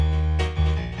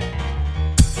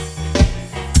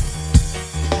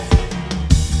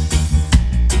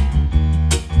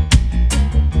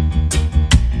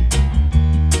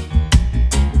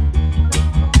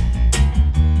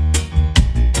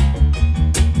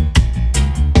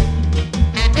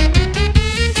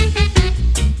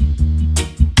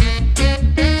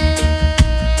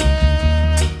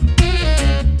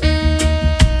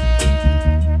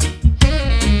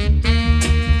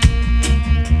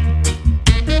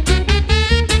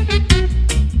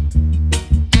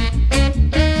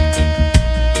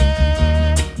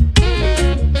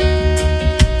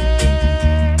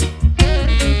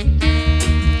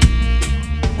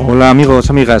amigos,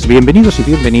 amigas, bienvenidos y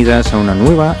bienvenidas a una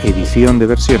nueva edición de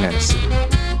Versiones.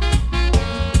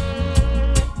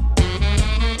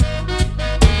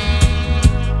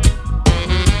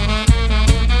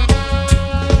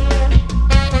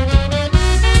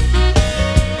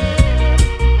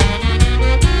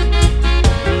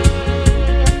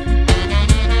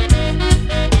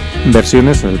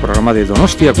 Versiones, el programa de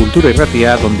Donostia Cultura y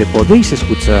Ratia, donde podéis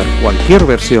escuchar cualquier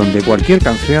versión de cualquier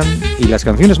canción y las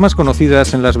canciones más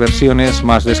conocidas en las versiones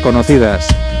más desconocidas.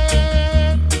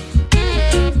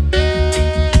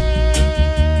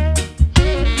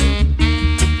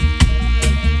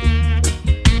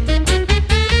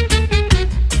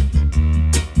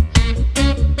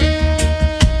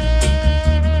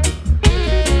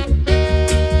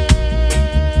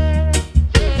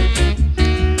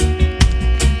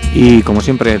 Y como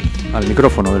siempre, al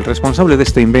micrófono, el responsable de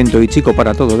este invento y chico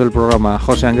para todo del programa,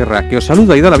 José Anguerra, que os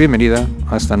saluda y da la bienvenida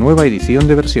a esta nueva edición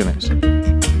de Versiones.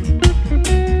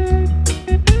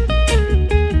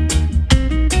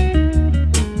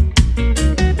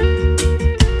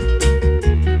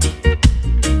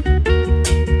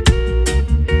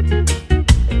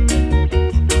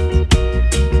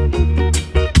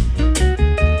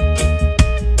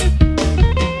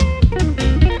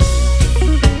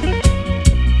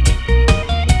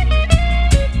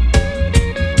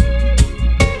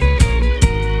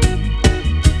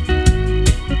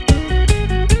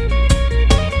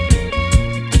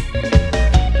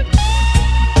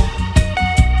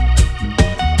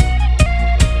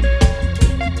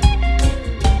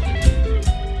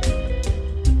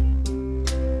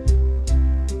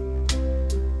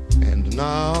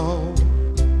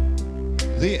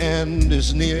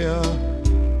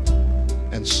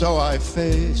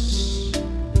 Face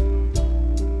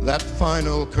that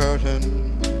final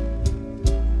curtain,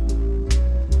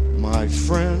 my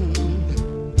friend,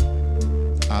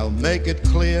 I'll make it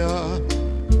clear,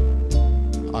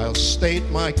 I'll state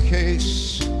my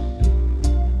case,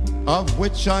 of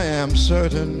which I am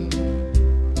certain.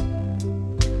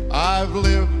 I've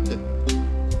lived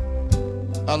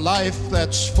a life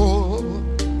that's full,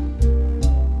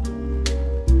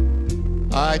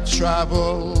 I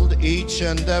traveled each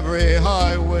and every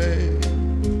highway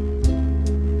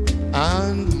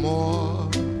and more,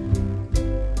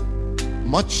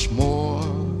 much more.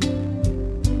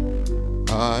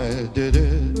 I did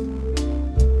it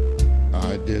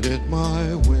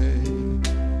my way.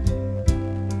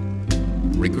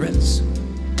 Regrets,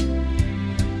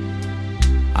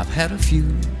 I've had a few,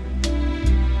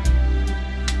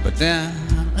 but then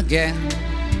again,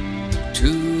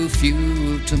 too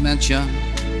few to mention.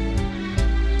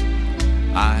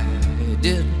 I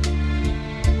did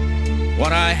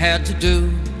what I had to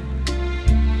do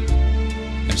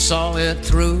and saw it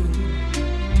through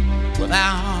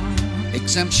without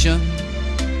exemption.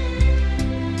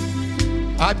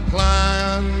 I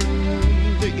planned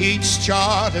each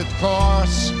charted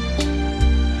course,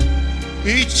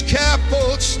 each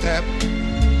careful step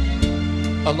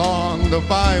along the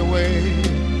byway,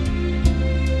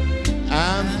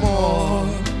 and more,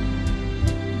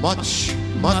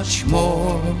 much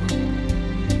more.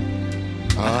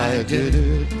 I did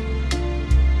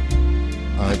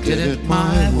it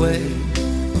my way.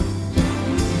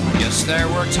 Yes, there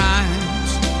were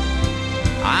times,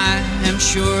 I am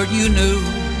sure you knew,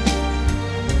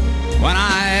 when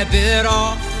I bit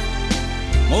off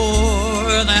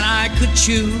more than I could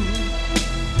chew.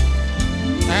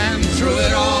 And through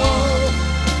it all,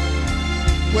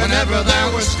 whenever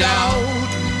there was doubt,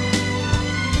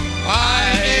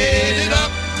 I ate it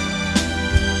up,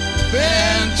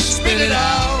 then spit it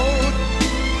out.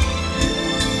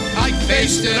 I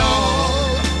faced it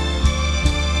all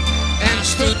and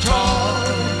stood tall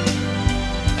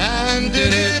and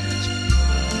did it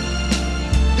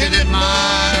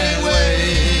my way.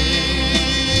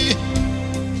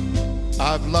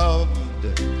 I've loved,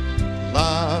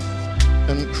 laughed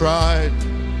and cried.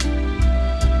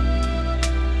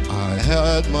 I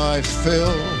had my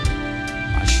fill,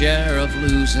 share of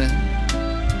losing.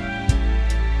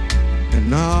 And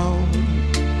now,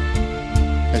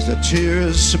 as the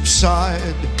tears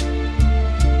subside,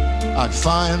 I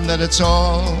find that it's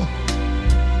all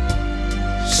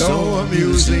so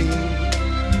amusing.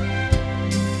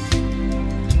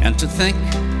 And to think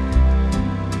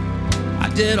I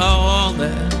did all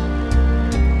that,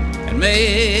 and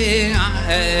may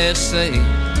I say,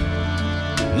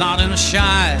 not in a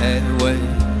shy way.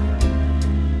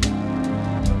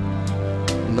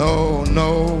 No,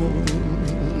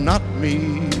 not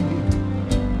me.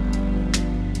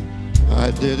 I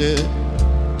did it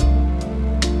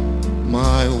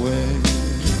my way.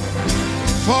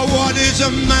 For what is a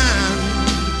man?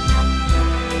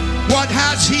 What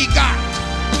has he got?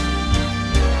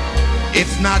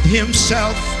 If not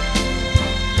himself,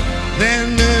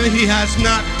 then he has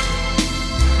not.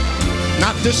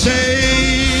 Not to say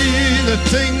the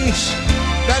things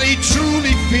that he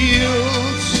truly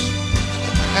feels,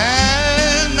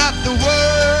 and not the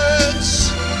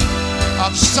words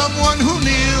of someone who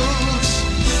kneels.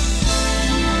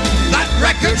 That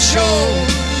record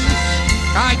shows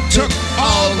I took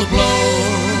all the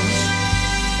blows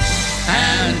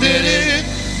and did it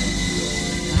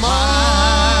my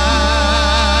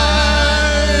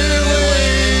way.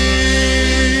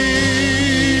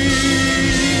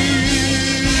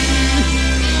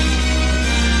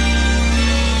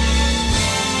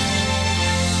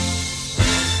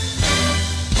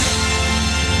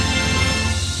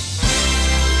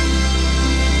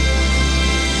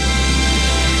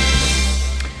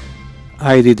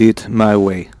 I did it my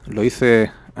way. Lo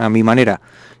hice a mi manera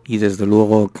y desde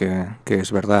luego que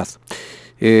es verdad.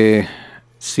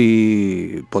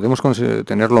 Si podemos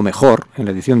tener lo mejor en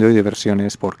la edición de hoy de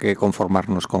versiones, ¿por qué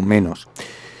conformarnos con menos?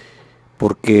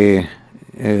 Porque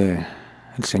el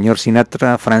señor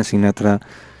Sinatra, Frank Sinatra,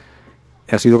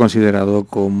 ha sido considerado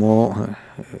como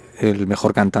el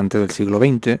mejor cantante del siglo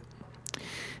XX.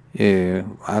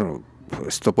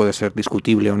 Esto puede ser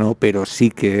discutible o no, pero sí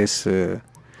que es...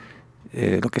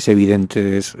 lo que es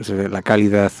evidente es la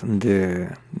calidad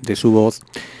de su voz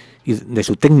y de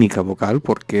su técnica vocal,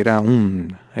 porque era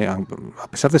a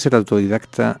pesar de ser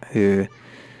autodidacta, era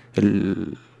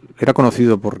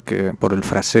conocido por el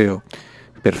fraseo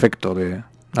perfecto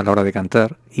a la hora de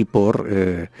cantar y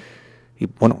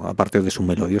bueno, aparte de su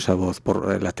melodiosa voz,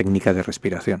 por la técnica de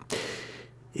respiración.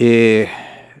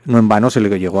 No en vano se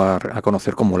le llegó a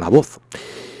conocer como la voz.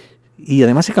 Y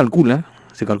además se calcula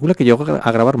que llegó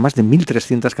a grabar más de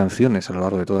 1.300 canciones a lo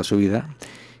largo de toda su vida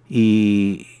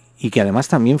y que además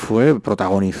también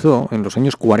protagonizó en los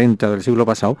años 40 del siglo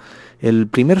pasado el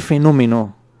primer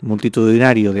fenómeno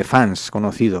multitudinario de fans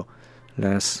conocido.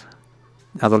 Las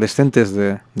adolescentes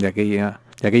de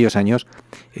aquellos años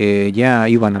ya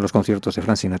iban a los conciertos de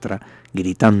Frank Sinatra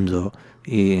gritando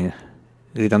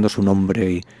su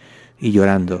nombre y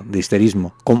llorando de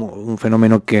histerismo, como un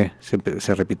fenómeno que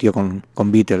se repitió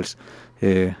con Beatles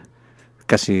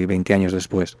casi 20 años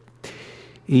después.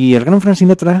 Y el gran Frank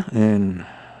Sinatra, en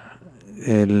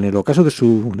el ocaso de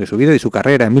su vida y su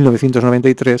carrera, en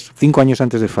 1993, 5 años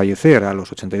antes de fallecer, a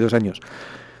los 82 años,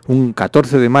 un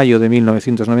 14 de mayo de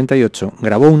 1998,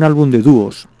 grabó un álbum de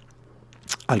dúos,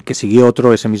 al que siguió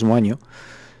otro ese mismo año.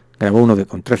 Grabó uno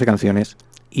con 13 canciones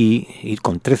y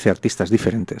con 13 artistas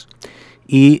diferentes.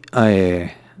 Y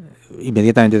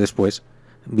inmediatamente después,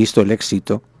 visto el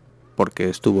éxito, porque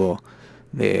estuvo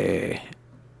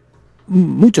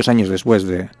muchos años después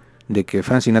de que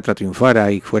Frank Sinatra triunfara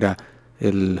y fuera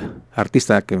el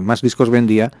artista que más discos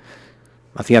vendía,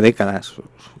 hacía décadas,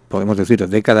 podemos decir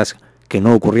décadas, que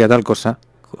no ocurría tal cosa,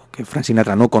 que Frank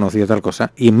Sinatra no conocía tal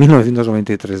cosa, y en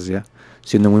 1993 ya,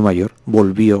 siendo muy mayor,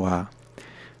 volvió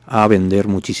a vender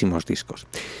muchísimos discos.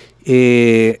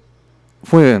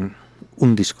 Fue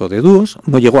un disco de dúos,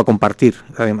 no llegó a compartir,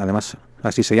 además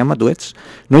así se llama, Duets,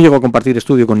 no llegó a compartir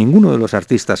estudio con ninguno de los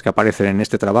artistas que aparecen en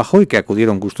este trabajo y que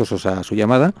acudieron gustosos a su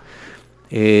llamada.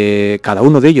 Cada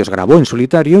uno de ellos grabó en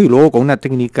solitario y luego con una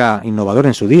técnica innovadora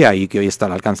en su día y que hoy está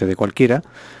al alcance de cualquiera,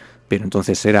 pero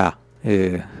entonces era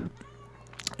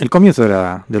el comienzo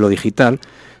de lo digital,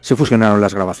 se fusionaron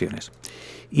las grabaciones.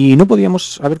 Y no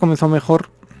podíamos haber comenzado mejor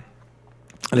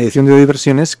la edición de hoy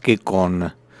versiones que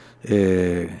con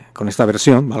esta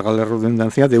versión, valga la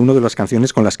redundancia, de una de las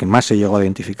canciones con las que más se llegó a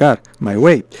identificar, My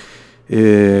Way.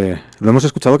 Lo hemos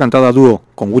escuchado cantado a dúo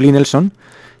con Willie Nelson,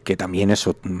 que también es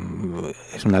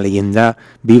una leyenda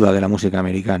viva de la música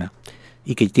americana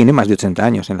y que tiene más de 80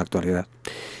 años en la actualidad.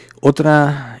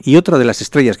 Otra de las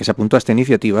estrellas que se apuntó a esta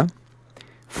iniciativa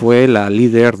fue la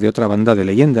líder de otra banda de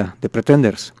leyenda, The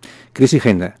Pretenders, Chrissy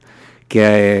Hynde,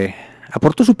 que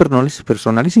aportó su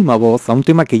personalísima voz a un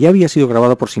tema que ya había sido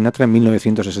grabado por Sinatra en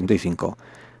 1965,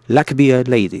 Like Be a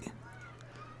Lady.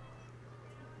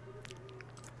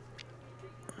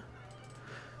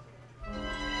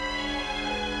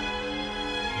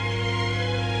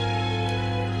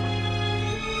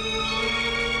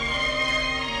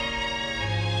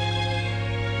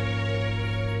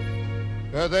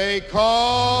 They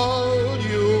call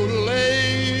you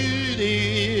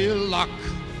Lady Luck,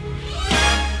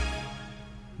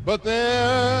 but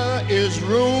there is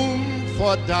room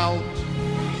for doubt.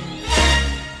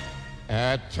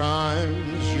 At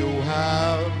times you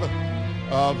have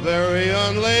a very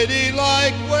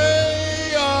unladylike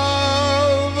way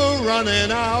of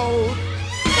running out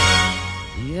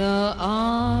You're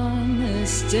on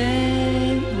this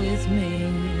day with me,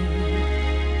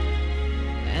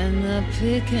 and the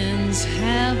pickings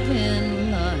have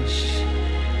been lush.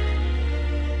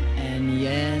 And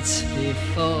yet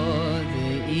before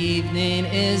the evening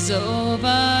is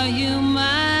over, you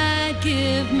might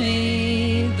give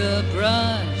me the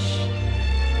brush.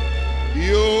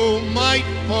 You might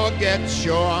forget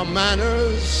your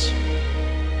manners.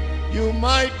 You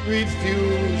might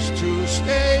refuse to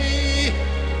stay.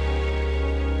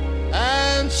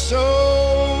 And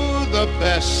so the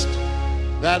best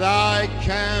that I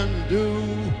can do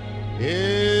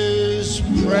is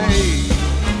pray.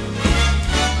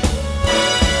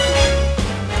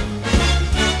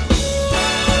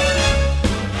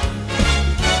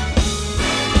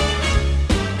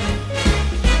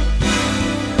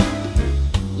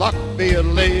 Luck be a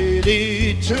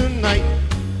lady tonight.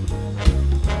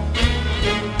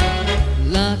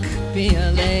 Luck be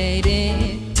a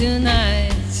lady tonight.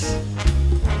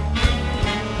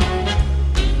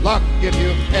 Luck if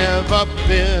you've ever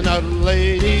been a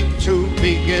lady to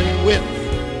begin with.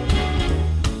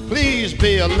 Please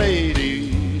be a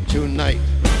lady tonight.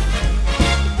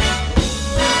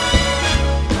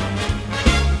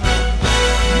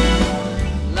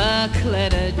 Luck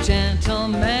let a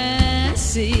gentleman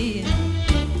see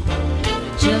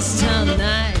just how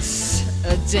nice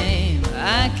a dame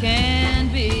I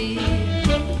can be.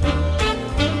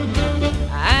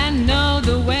 I know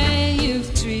the way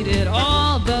you've treated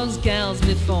all those gals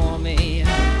before me.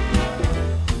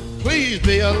 Please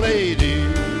be a lady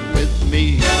with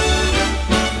me.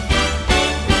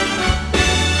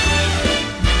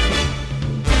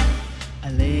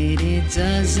 A lady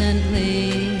doesn't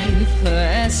leave her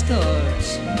escort.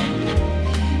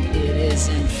 It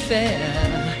isn't fair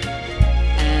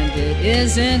and it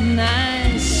isn't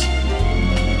nice.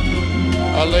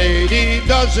 A lady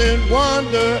doesn't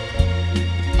wander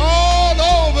all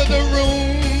over the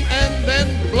room and then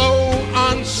blow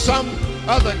on some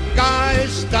other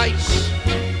guy's dice.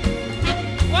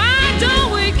 Why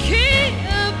don't we keep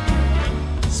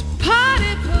this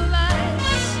party polite?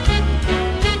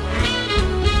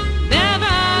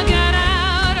 Never got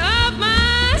out of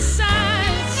my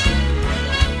sight.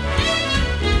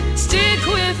 Stick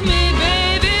with me,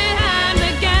 baby, I'm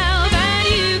the gal that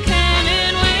you came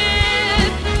in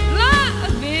with.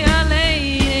 Love be a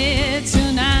lady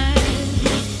tonight.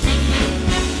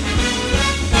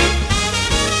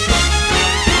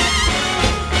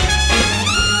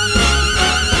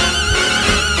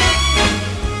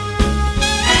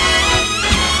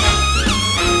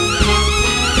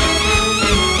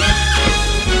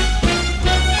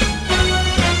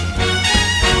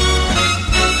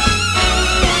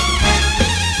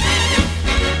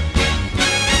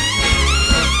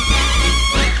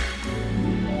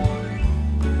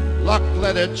 Luck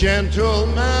let a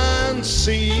gentleman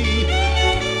see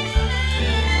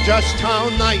just how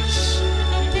nice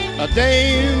a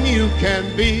dame you can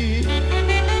be.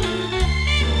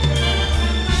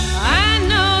 I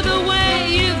know the way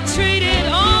you've treated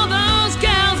all those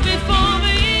gals before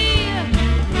me.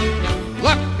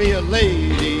 Luck be a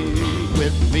lady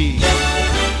with me.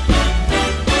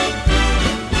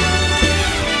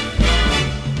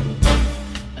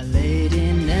 A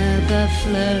lady never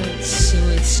flirts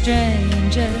with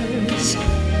strangers.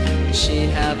 She'd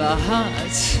have a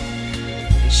heart,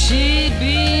 she'd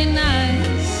be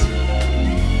nice.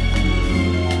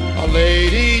 A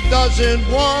lady doesn't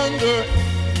wander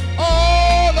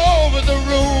all over the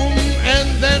room and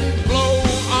then blow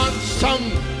on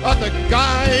some other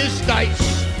guy's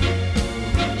dice.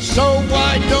 So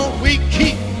why don't we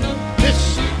keep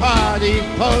this party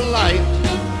polite?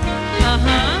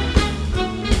 Uh-huh.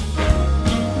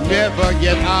 Never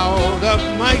get out of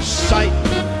my sight.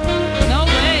 No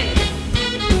way.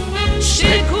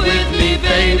 Stick with me,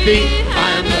 baby,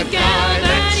 I'm the guy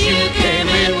that you came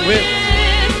in with.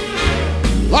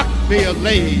 Luck be a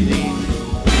lady.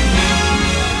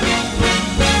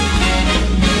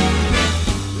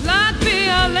 Luck be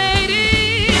a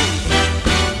lady.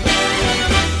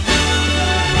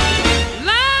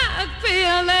 Luck be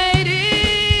a lady.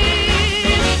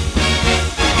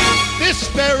 This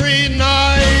very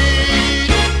night,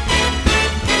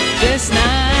 This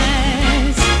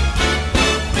night.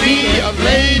 be a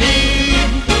lady.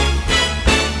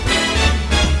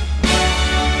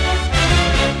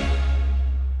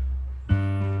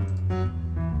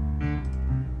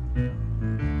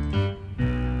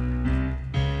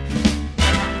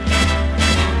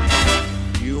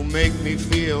 You make me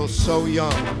feel so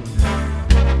young.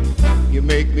 You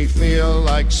make me feel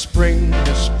like spring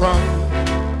has sprung.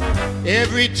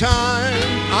 Every time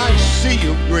I see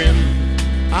you grin,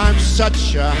 I'm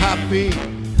such a happy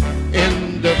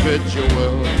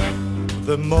individual.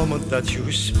 The moment that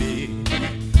you speak,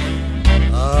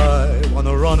 I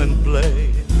wanna run and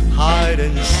play hide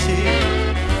and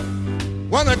seek.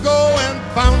 Wanna go and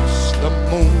bounce the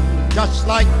moon just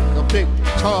like a big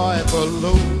toy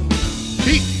balloon.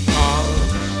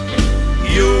 Because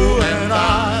You and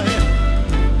I,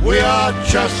 we are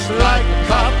just like a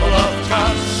couple of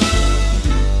tots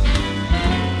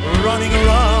running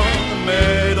around the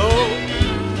meadow,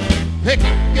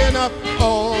 picking up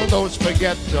all those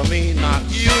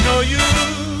forget-me-nots. You know you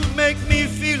make me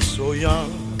feel so young.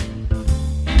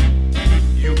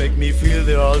 You make me feel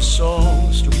there are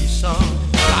songs to be sung,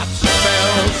 Lots of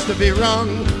bells to be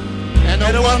rung, and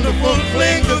a wonderful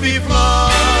fling to be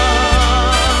flung.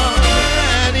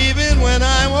 And even when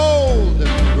I'm old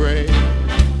and gray,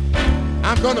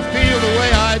 I'm gonna feel the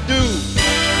way I do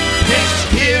this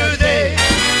here day.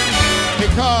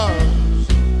 Because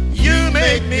you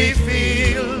make me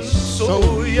feel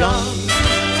so young.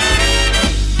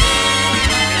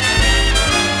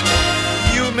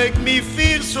 You make me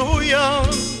feel so young.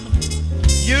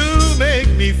 You make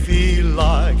me feel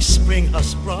like spring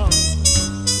has sprung.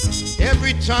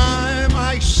 every time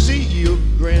I see you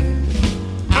grin,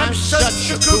 I'm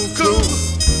such a cuckoo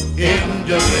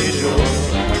individual.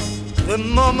 The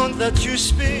moment that you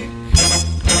speak,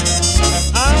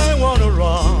 I wanna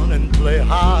run and play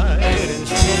hide and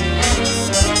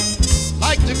seek.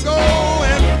 Like to go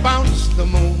and bounce the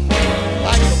moon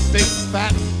like a big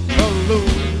fat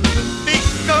balloon.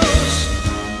 Because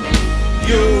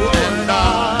you and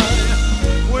I,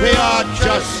 We are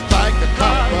just like a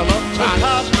couple of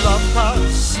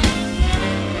tots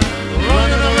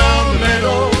running around the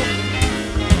meadow,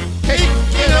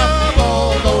 taking up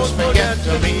all those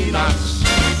forget-me-nots.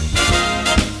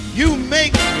 You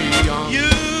make me young. You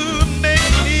make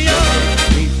me young.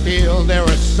 We feel there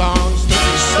are songs to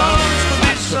be sung, Songs to be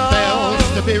lots of sung. bells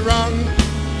to be rung,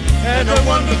 And a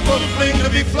wonderful fling to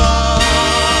be flung.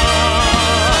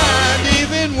 and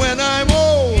even when I'm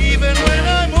old, Even when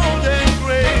I'm old and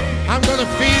gray, I'm gonna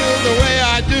feel the way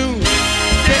I do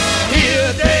this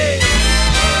here day,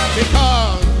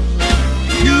 because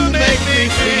you make me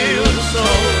feel so.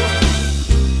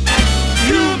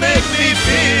 You make me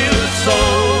feel so.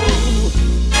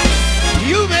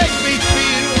 you make me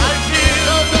feel I feel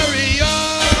so very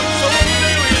young, so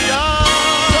very young.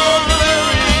 so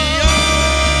very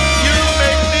young. You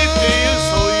make me feel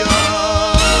so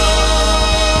young.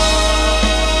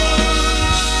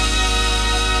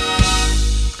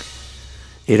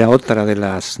 Era otra de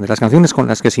las canciones con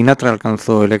las que Sinatra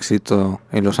alcanzó el éxito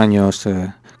en los años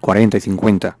 40 y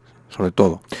 50, sobre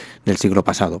todo, del siglo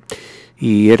pasado.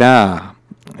 Y era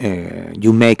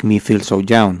You Make Me Feel So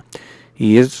Young.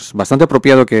 Y es bastante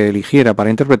apropiado que eligiera para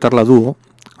interpretarla a dúo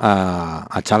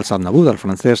a Charles Aznavour, al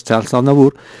francés Charles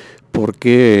Aznavour,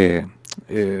 porque,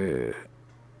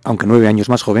 aunque 9 años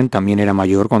más joven, también era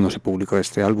mayor cuando se publicó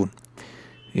este álbum.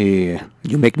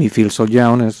 You Make Me Feel So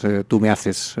Young es tú me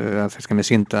haces que me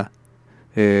sienta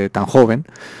tan joven,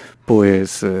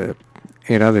 pues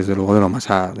era desde luego de lo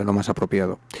más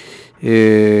apropiado.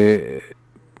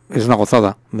 Es una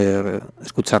gozada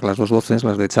escuchar las dos voces,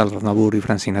 las de Charles Aznavour y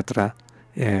Frank Sinatra,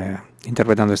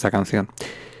 interpretando esta canción.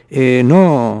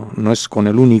 No es con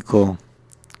la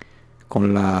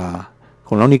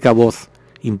única voz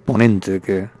imponente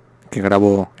que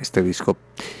grabó este disco.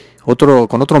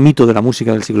 Con otro mito de la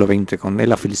música del siglo XX, con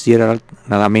Ella Fitzgerald,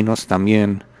 nada menos,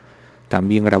 también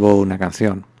grabó una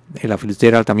canción. Ella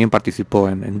Fitzgerald también participó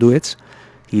en Duets,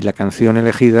 y la canción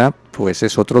elegida pues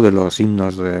es otro de los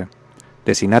himnos de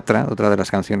Sinatra, otra de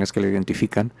las canciones que le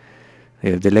identifican,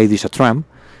 The Lady's a Tramp,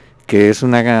 que es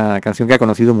una canción que ha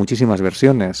conocido muchísimas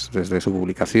versiones desde su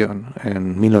publicación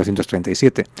en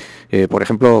 1937. Por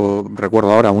ejemplo,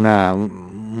 recuerdo ahora una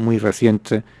muy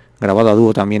reciente, grabada a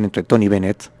dúo también entre Tony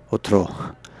Bennett,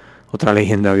 otra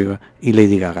leyenda viva, y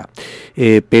Lady Gaga.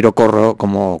 Pero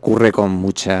como ocurre con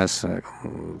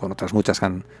otras muchas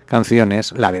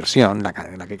canciones, la versión, la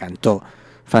que cantó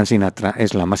Frank Sinatra,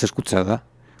 es la más escuchada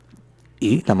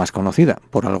y la más conocida,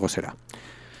 por algo será.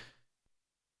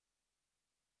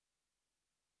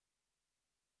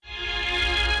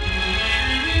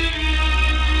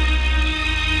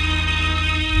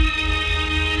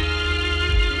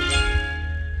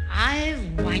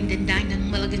 Wined and dined on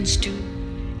Mulligan's stew,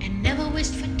 and never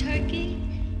wished for turkey.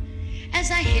 As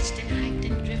I hitched and hiked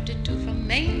and drifted to from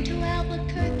Maine to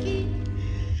Albuquerque,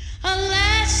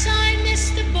 alas, I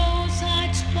missed the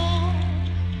bullseye spot,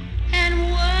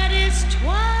 and what is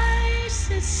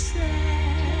twice as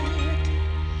sad,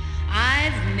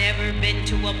 I've never been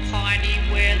to a party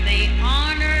where they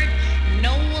honored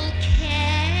Noel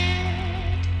Cat.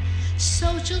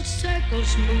 social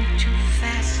circles move too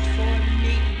fast for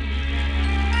me.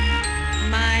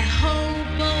 My whole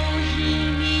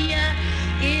Bohemia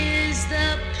is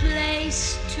the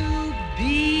place to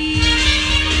be.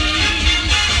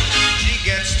 She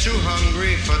gets too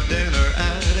hungry for dinner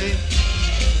at 8.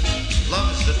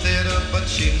 Loves the theater, but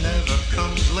she never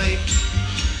comes late.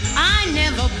 I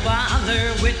never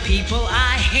bother with people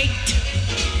I hate.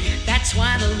 That's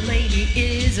why the lady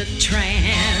is a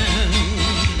tramp.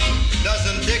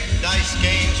 Doesn't dig dice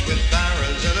games with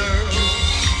barons and earls.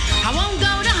 I won't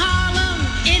go to Harlem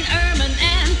in ermine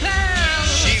and pearl.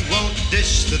 She won't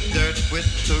dish the dirt with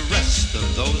the rest of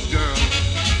those girls.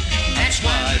 That's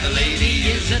why the lady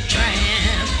is a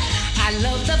tramp. I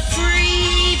love the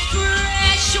free,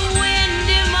 fresh wind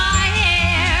in my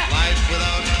hair. Life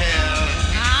without care.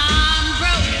 I'm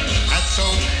broke. That's so.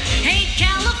 Hate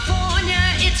California,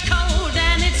 it's cold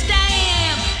and it's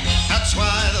damp. That's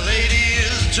why the lady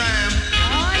is a tramp.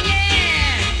 Oh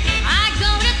yeah, I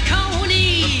go to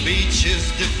Coney. The beach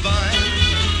is divine.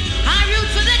 I root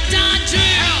for the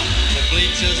Dodgers. The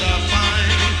bleachers are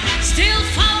fine. Still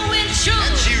following And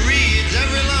suit. she reads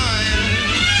every line.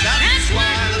 That's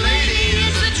why the lady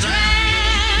is a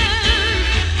tramp.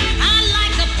 I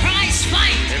like a prize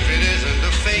fight. If it isn't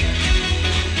a fake.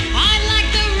 I like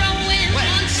the rowing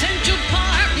on Central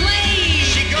Park Lane.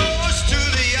 She goes to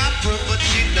the opera, but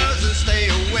she doesn't stay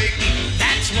awake.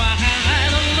 That's why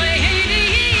the lady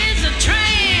is a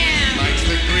tramp. Likes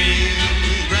the green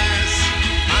grass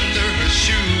under her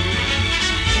shoes.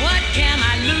 What can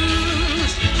I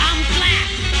lose? I'm flat.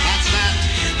 That's that.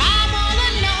 I'm all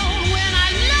alone when I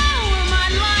lower my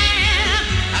lamp.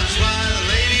 That's why the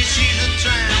lady, she's a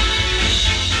tramp.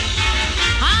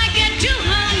 I get too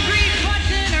hungry for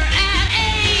dinner at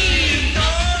 8.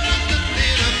 Goes to the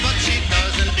theater, but she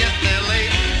doesn't get there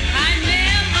late. I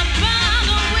never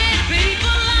bother with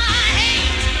people I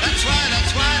hate. That's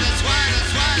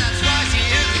why she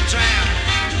is a tramp.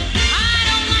 I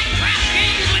don't like crap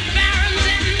games with barons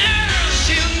and nerds.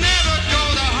 She'll never go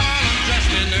to Harlem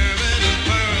dressed in ermine and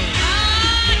pearl.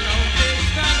 I don't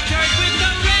discuss church with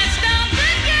the rest of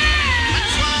the girls.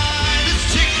 That's why this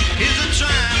chick is a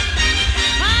tramp.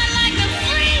 I like the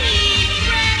free,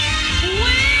 fresh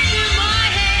wind in my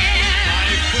hair.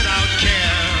 Life without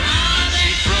care.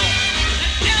 She's broke.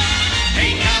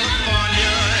 Hey,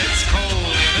 California, it's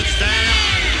cold and it's damp.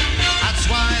 That's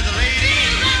why the lady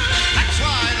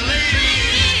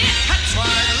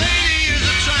is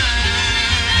a tramp.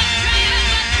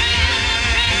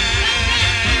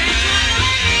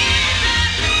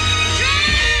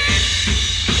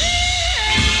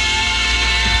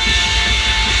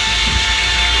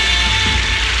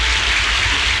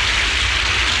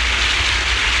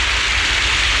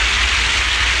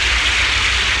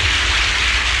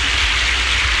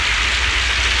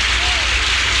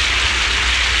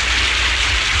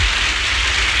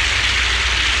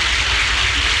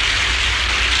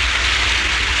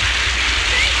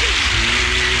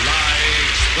 She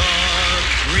likes the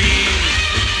green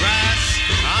grass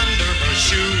under her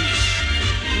shoes.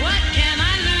 What can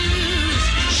I lose?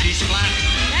 She's flat.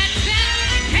 That's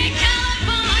it. Hey,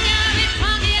 California, it's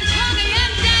funky and smoky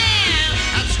and damn.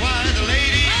 That's why the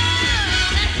lady. Oh,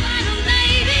 that's why the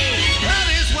lady. That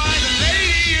is why the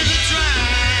lady is a tramp.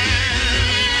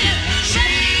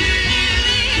 She's a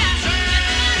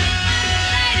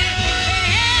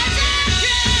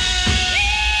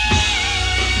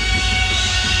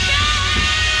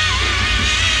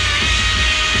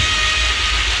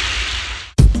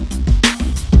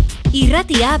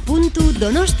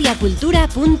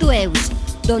irratia.donostiakultura.eus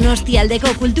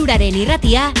Donostialdeko kulturaren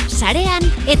irratia, sarean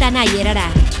eta nahi erara.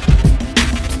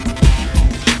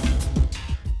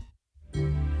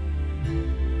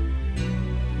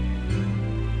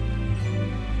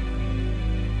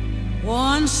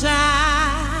 Once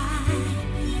I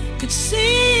could see,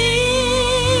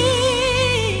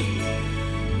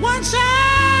 once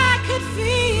I could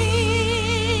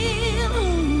feel,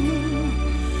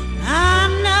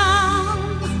 I'm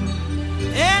numb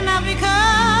and I've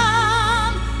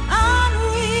become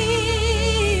unreal.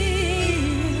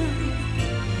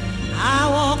 I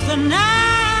walk the night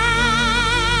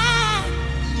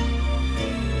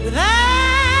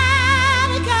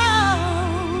without a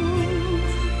gun,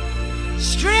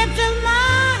 stripped of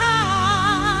my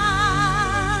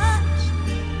heart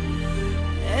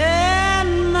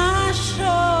and my soul.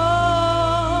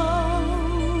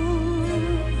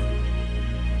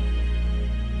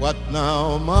 What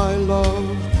now, my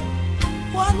love?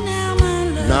 What now, my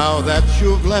love? Now that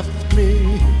you've left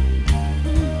me,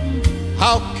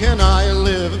 how can I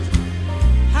live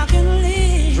How can I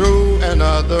live through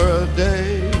another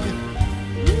day?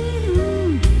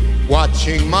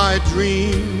 watching my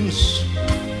dreams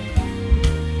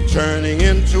turning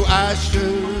into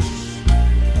ashes,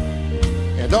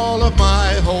 and all of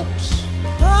my hopes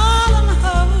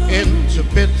into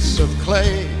bits of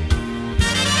clay.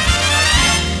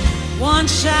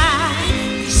 Once I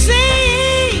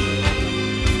see,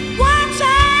 once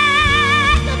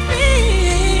I could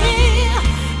feel.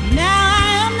 Now I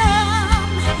am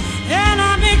numb and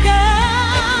I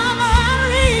become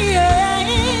unreal.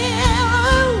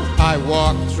 I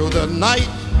walk through the night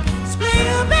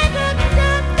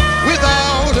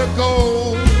without a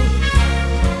goal.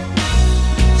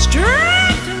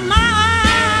 Straight to my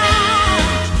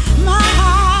eyes, my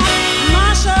heart,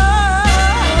 my soul.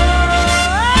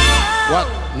 What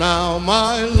now,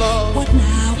 my love? What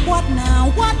now, what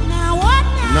now, what now, what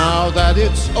now? Now that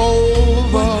it's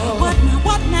over, What now,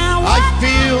 what now, I what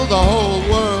feel the whole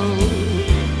world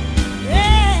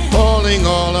yeah. falling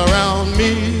all around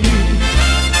me.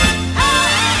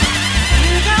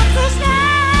 You got the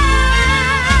stars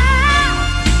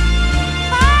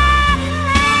falling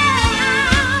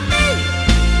around me.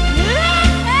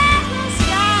 Look at the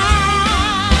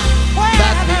sky where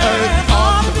That the earth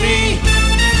ought to be.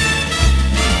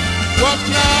 What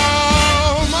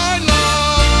now, my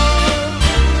love?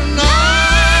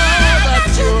 Now that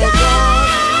you're gone,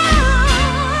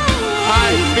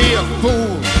 I'd be a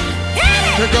fool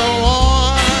to go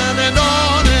on and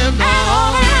on and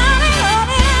on.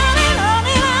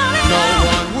 No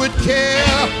one would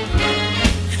care.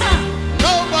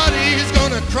 Nobody's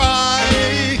gonna cry.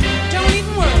 Don't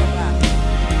even worry about it.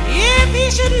 If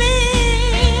he should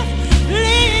live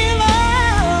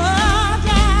or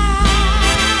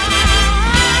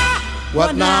die.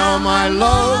 What now, my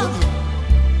love?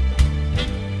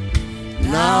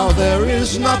 Now there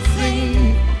is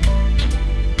nothing,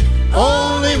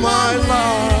 only my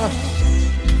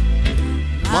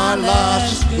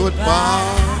last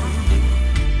goodbye,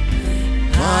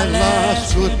 my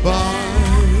last goodbye.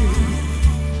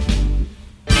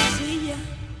 See ya.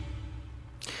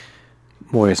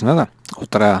 Pues nada,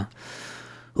 otra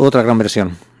gran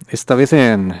versión. Esta vez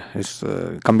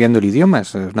cambiando el idioma,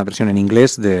 es una versión en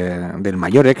inglés del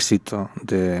mayor éxito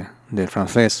del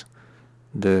francés,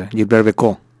 de Gilbert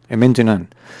Bécaud,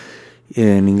 Maintenant.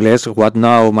 En inglés, What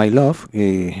Now My Love.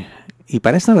 Y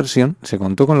para esta versión se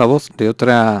contó con la voz de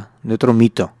otro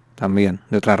mito también,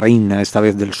 de otra reina, esta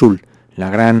vez del sur, la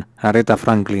gran Aretha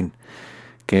Franklin,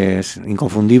 que es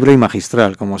inconfundible y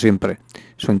magistral, como siempre,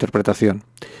 su interpretación.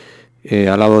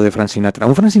 Al lado de Frank Sinatra.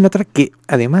 Un Frank Sinatra que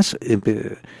además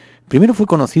primero fue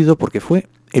conocido porque fue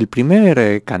el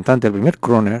primer cantante, el primer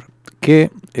crooner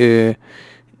que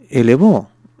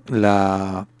elevó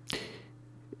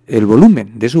el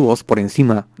volumen de su voz por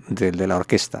encima del de la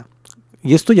orquesta.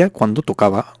 Y esto ya cuando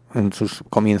tocaba en sus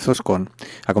comienzos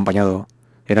acompañado,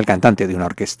 era el cantante de una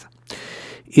orquesta.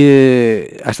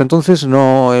 Hasta entonces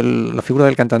la figura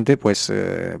del cantante pues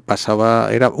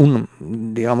era un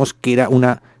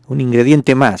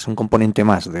ingrediente más, un componente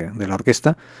más de la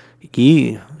orquesta,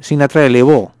 y Sinatra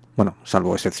elevó, bueno,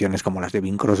 salvo excepciones como las de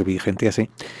Bing Crosby y gente así,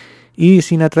 y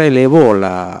Sinatra elevó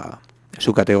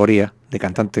su categoría de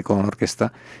cantante con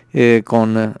orquesta,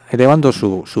 elevando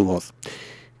su voz,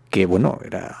 que bueno,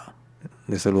 era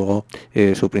desde luego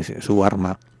su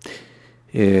arma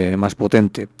más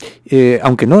potente,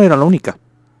 aunque no era la única.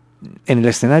 En el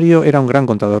escenario era un gran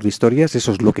contador de historias,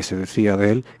 eso es lo que se decía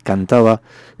de él. Cantaba,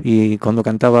 y cuando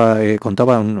cantaba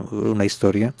contaba una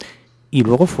historia, y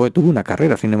luego tuvo una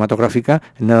carrera cinematográfica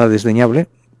nada desdeñable,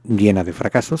 llena de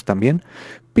fracasos también,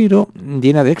 pero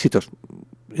llena de éxitos.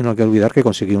 No hay que olvidar que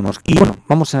consiguió unos. Y bueno,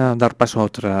 vamos a dar paso a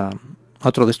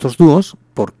otro de estos dúos,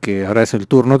 porque ahora es el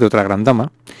turno de otra gran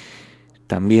dama.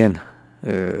 También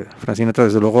Frank Sinatra,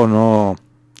 desde luego,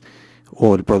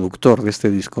 o el productor de este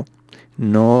disco,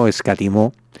 no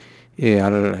escatimó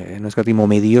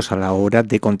medios a la hora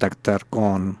de contactar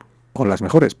con las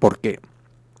mejores, porque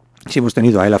si hemos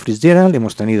tenido a Ella Fitzgerald,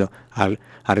 hemos tenido a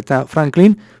Aretha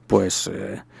Franklin, pues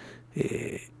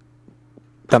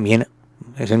también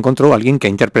se encontró alguien que ha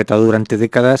interpretado durante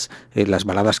décadas las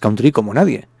baladas country como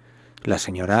nadie, la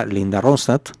señora Linda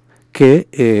Ronstadt,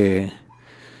 que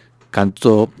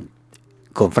cantó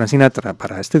con Frank Sinatra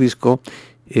para este disco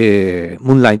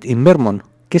Moonlight in Vermont,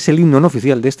 que es el himno no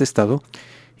oficial de este estado,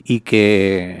 y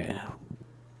que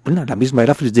la misma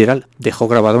Ella Fitzgerald dejó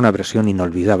grabada una versión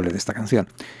inolvidable de esta canción.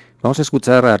 Vamos a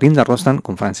escuchar a Linda Ronstadt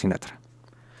con Frank Sinatra.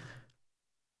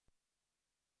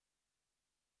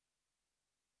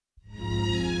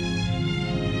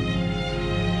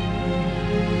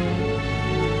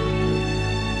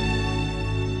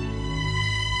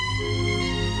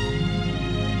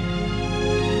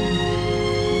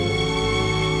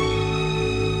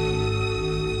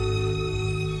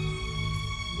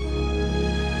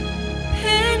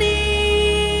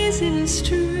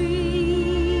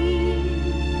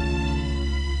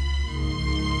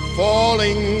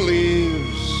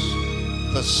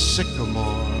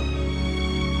 sycamore.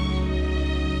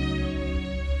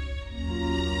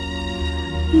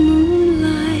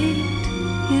 Moonlight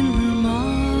in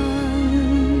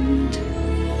Vermont.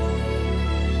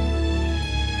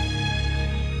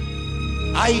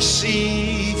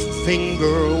 Icy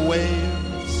finger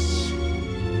waves,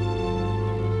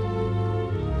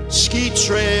 ski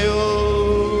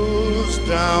trails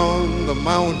down the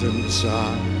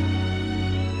mountainside,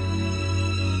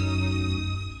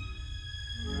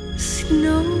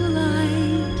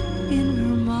 Snowlight in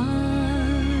Vermont.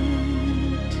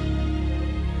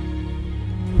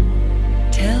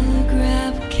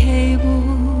 Telegraph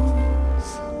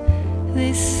cables,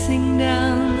 they sing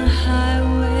down the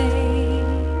highway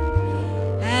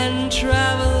and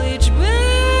travel each bend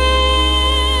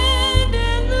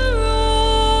in the road.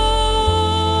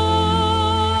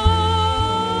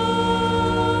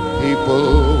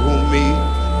 people who meet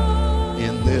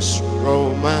in this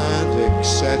romantic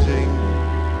setting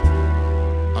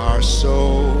are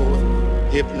so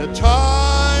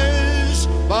hypnotized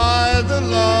by the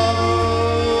lovely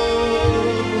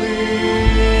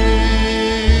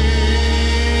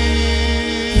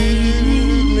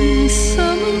evening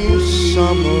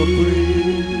summer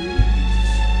breeze,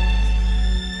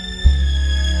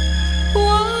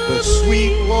 the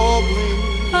sweet warbling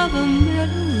Of a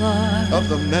meadowlark. of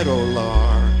the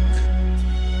meadowlark,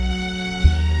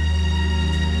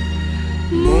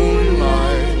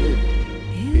 moonlight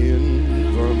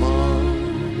in Vermont.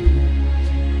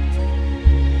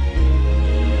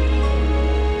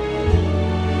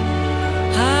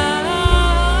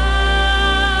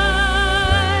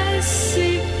 I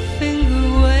see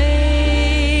finger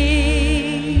waves,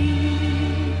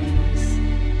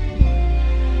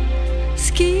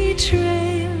 ski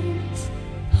trails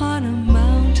on a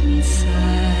mountainside,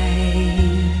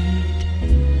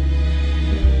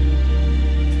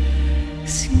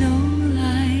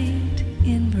 snowlight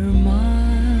in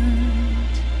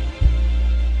Vermont.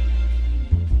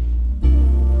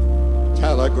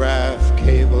 Telegraph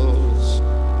cables,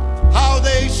 how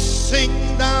they sing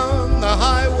down the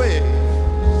highway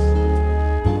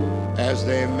as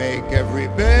they make every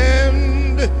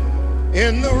bend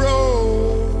in the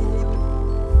road.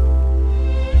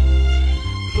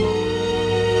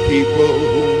 People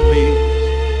who meet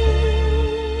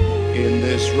in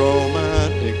this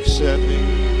romantic setting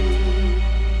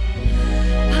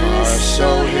are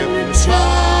so hypnotized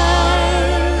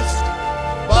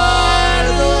by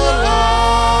the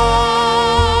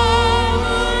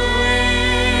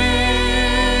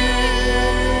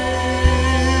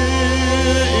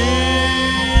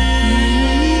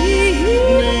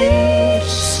evening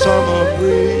summer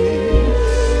breeze,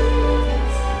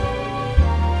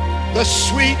 the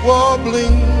sweet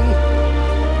warbling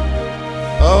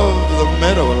of the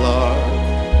meadowlark,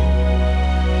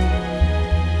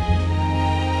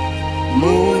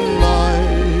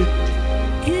 moonlight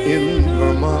in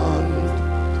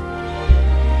Vermont,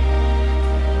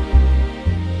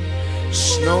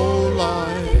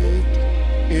 snowlight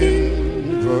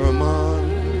in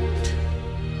Vermont,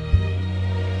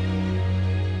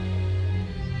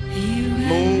 You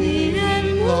and me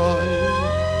and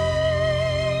moonlight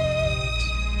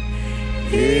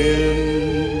in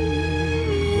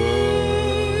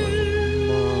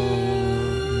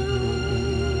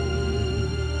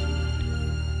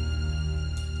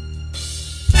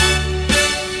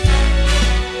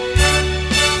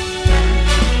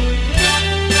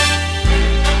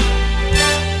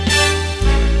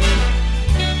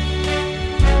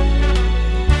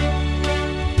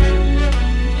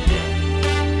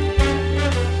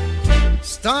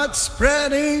Start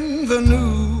spreading the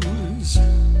news.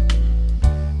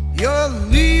 You're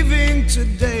leaving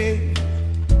today.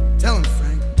 Tell him,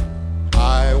 Frank.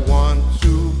 I want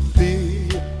to be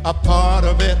a part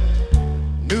of it.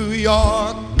 New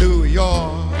York, New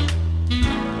York.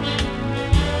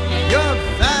 Your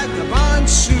vagabond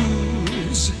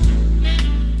shoes,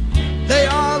 they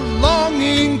are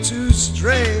longing to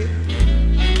stray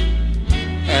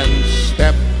And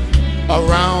step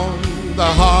around the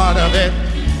heart of it.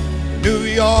 New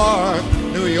York,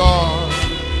 New York.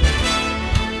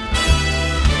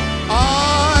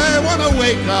 I want to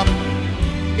wake up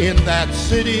in that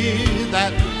city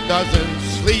that doesn't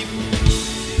sleep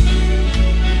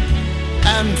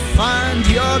and find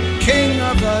your king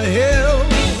of the hill,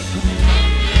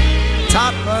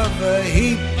 top of the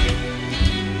heap.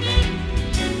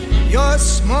 Your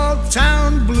small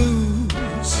town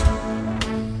blues,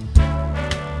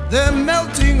 they're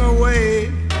melting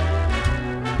away.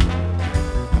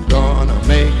 I'm gonna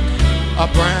make a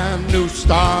brand new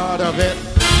start of it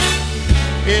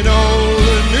in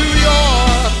old New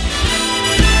York.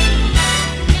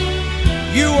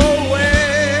 You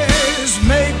always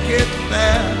make it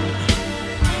there.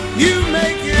 You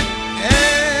make it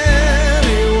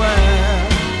anywhere.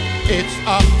 It's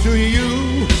up to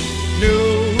you,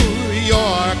 New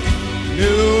York,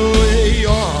 New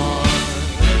York.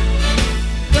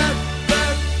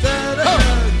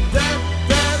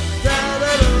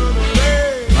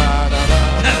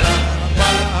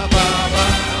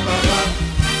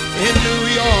 In New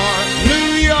York,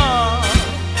 New York,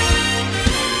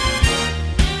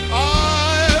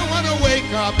 I want to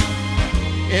wake up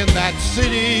in that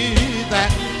city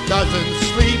that doesn't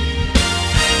sleep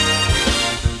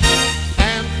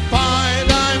and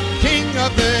find I'm king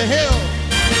of the hill,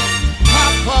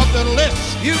 top of the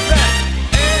list. You bet.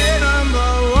 And I'm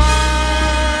the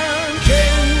one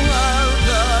king of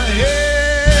the hill.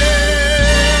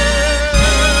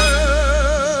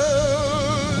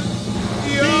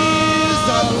 You're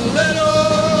the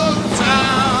little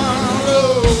town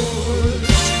road.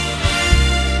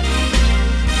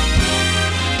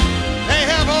 They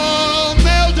have all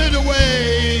melted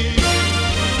away,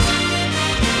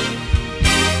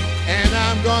 and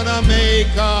I'm gonna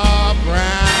make a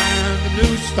brand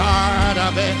new start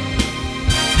of it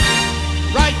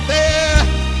right there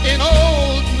in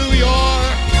old New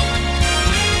York.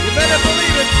 You better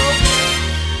believe it, folks.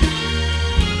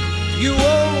 You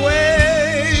always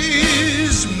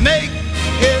make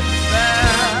it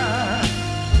there.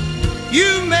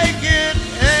 You make it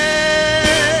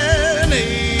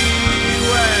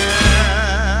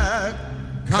anywhere.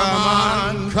 Come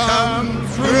on, come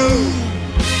through,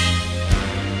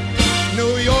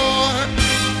 New York.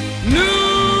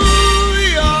 New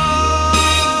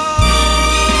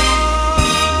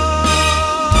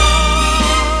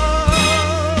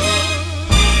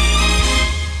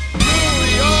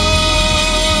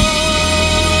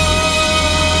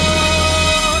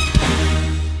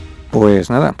Pues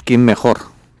nada, ¿quién mejor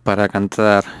para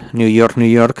cantar New York, New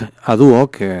York a dúo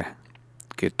que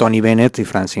Tony Bennett y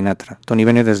Frank Sinatra? Tony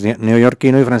Bennett es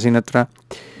neoyorquino y Frank Sinatra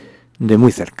de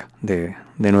muy cerca, de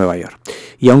Nueva York.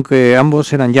 Y aunque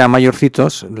ambos eran ya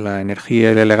mayorcitos, la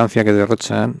energía y la elegancia que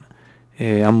derrochan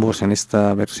ambos en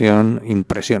esta versión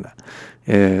impresiona.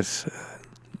 Es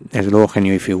luego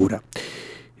genio y figura.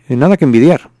 Nada que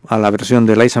envidiar a la versión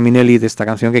de Liza Minnelli de esta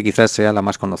canción, que quizás sea la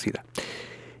más conocida.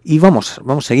 Y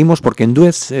seguimos, porque en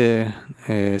Duets en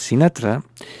Duets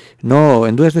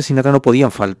de Sinatra no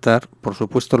podían faltar, por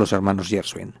supuesto, los hermanos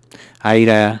Gershwin.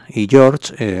 Ira y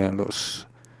George, los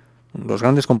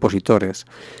grandes compositores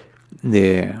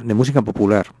de música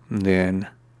popular en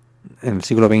el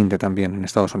siglo XX también en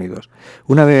Estados Unidos.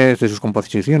 Una de sus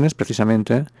composiciones,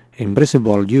 precisamente,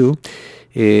 Embraceable You,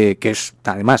 que es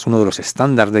además uno de los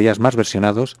estándares de jazz más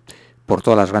versionados por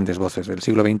todas las grandes voces del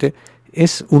siglo XX,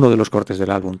 es uno de los cortes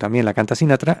del álbum. También la canta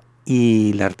Sinatra,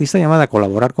 y la artista llamada a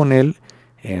colaborar con él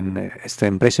en este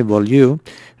Embraceable You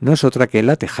no es otra que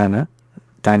la tejana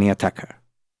Tanya Tucker.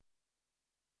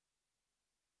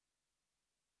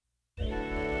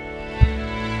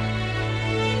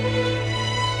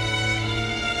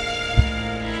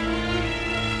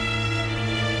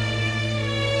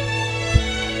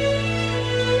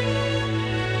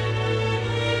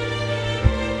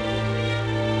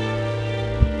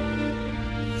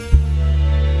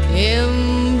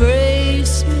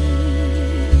 Embrace me,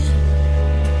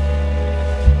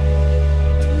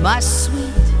 my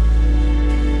sweet,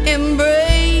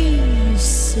 embraceable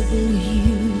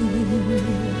you.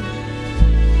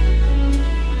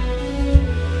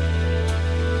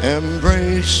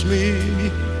 Embrace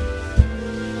me,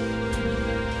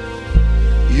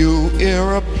 you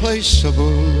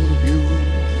irreplaceable you.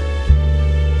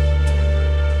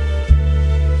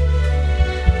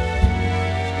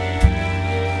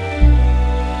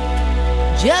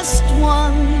 Just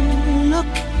one look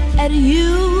at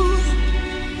you,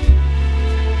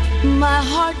 my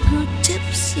heart grew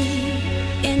tipsy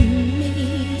in me.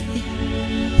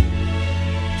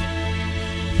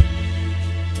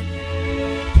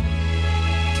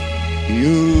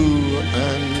 You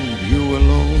and you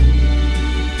alone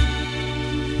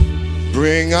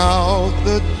bring out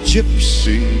the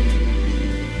gypsy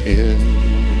in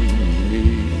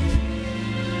me.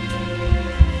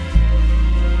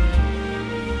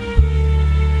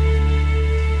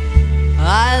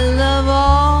 I love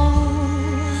all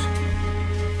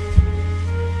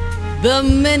the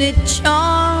many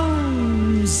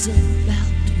charms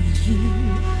about you.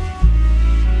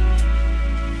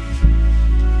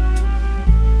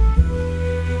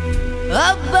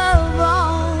 Above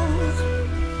all,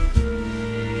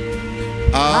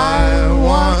 I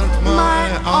want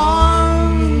my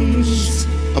arms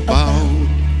about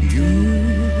you.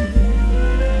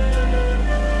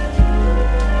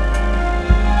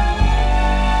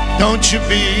 Don't you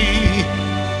be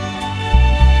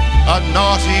a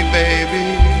naughty baby.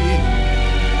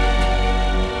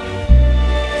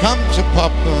 Come to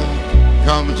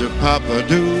Papa,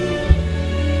 do.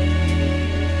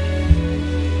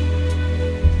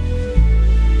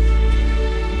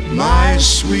 My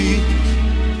sweet,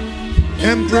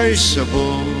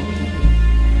 embraceable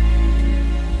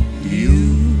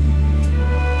you.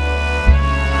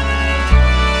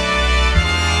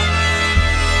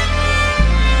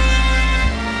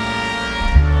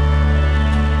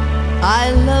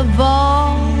 I love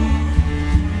all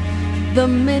the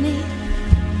many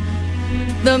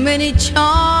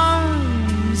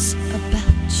charms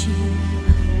about you.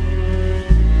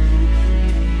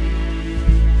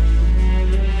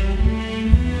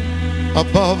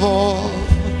 Above all,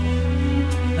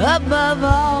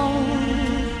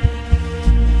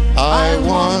 I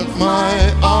want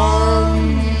my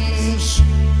arms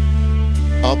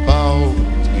about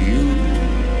you.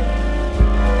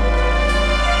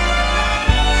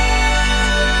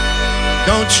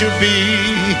 Don't you be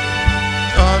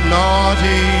a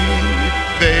naughty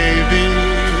baby.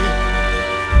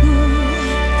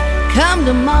 Come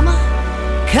to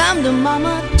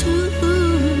mama too.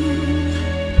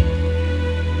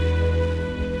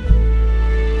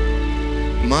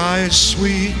 My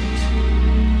sweet,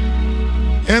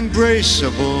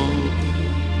 embraceable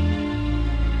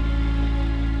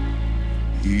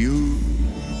you.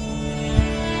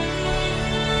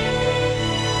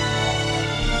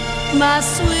 My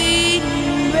sweet,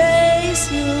 embraceable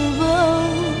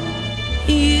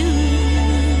you.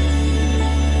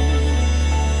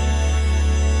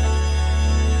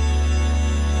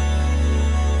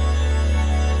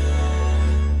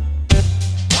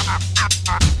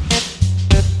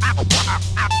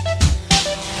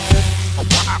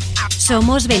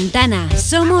 Somos ventana,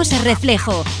 somos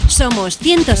reflejo, somos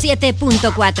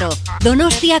 107.4,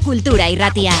 Donostia Kultura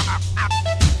Irratia.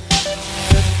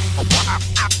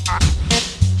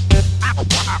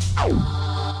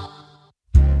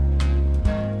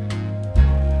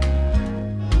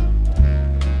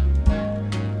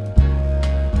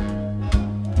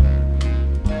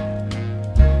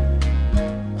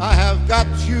 I have got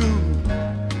you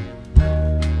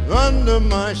under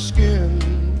my skin.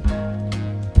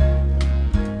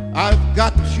 I've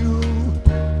got you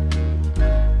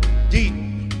deep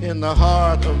in the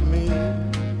heart of me.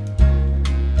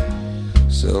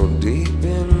 So deep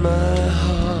in my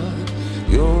heart,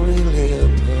 you're really a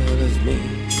part of me.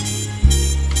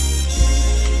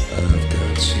 I've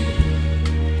got you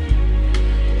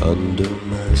under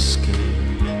my skin.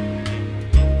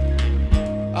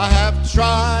 I have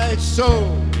tried so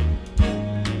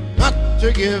not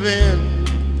to give in.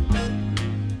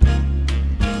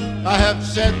 I have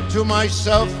said to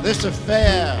myself, this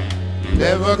affair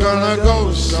never gonna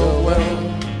go so well.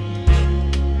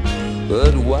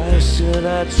 But why should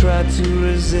I try to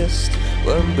resist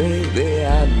when, baby,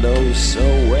 I know so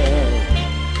well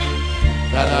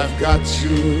that I've got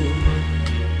you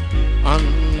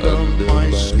under my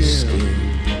skin.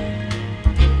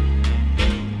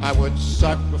 I would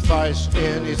sacrifice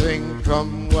anything,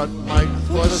 come what might,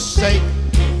 for the sake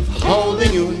of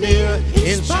holding you near.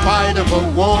 In spite of a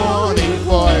warning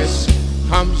voice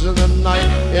comes in the night,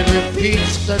 it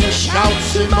repeats and it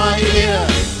shouts in my ear.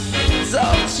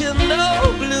 Don't you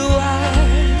know, blue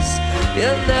eyes,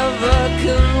 you never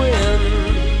can win.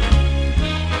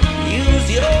 Use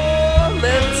your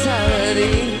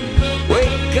mentality,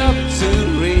 wake up to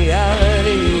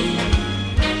reality.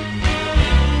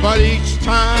 But each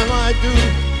time I do,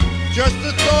 just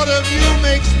the thought of you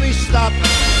makes me stop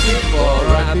before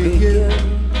I begin.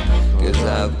 'Cause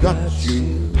I've got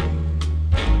you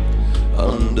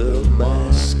under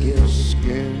my skin.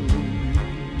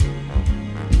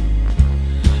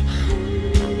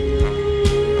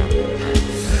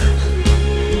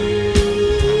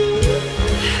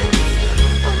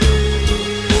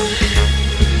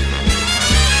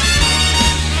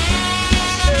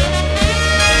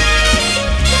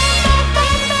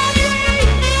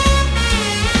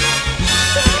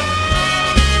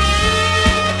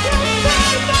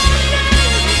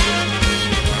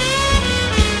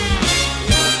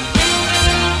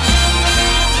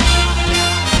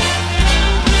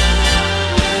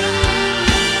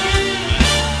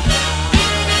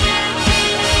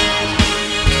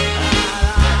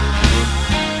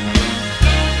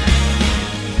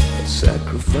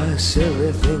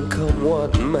 Everything come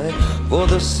what may, for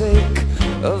the sake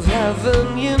of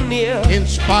having you near. In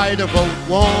spite of a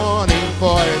warning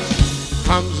voice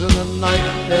comes in the night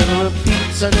and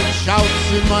repeats and it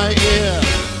shouts in my ear.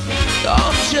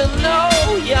 Don't you know,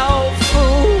 you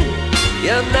fool,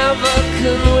 you never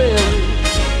can win.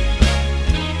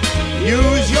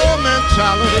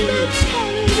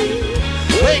 brutality.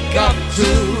 Wake up to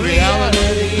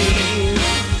reality.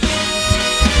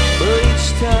 But each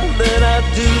time that I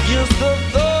do, just the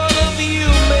thought of you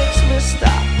makes me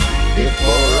stop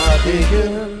before I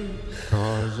begin.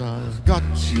 'Cause I've got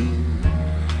you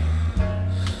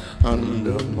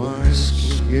under my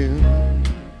skin,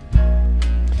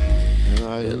 and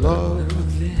I love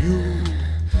you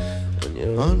When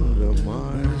you're under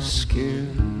my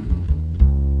skin.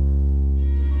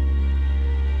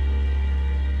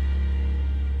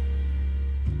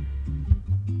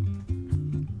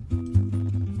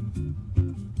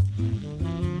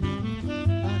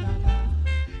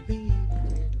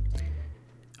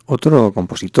 Otro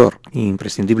compositor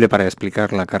imprescindible para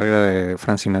explicar la carrera de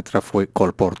Frank Sinatra fue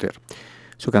Cole Porter.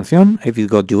 Su canción, I've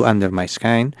Got You Under My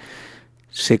Skin,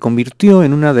 se convirtió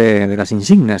en una de las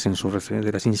insignias en sus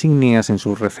recitales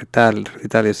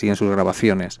y en sus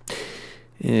grabaciones.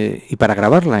 Y para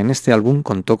grabarla en este álbum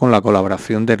contó con la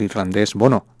colaboración del irlandés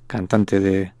Bono, cantante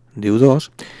de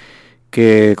U2,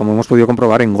 que, como hemos podido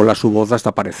comprobar, engola su voz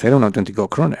hasta parecer un auténtico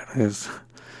crooner. Es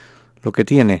lo que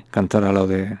tiene cantar al lado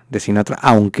de Sinatra,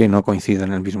 aunque no coincida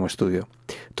en el mismo estudio.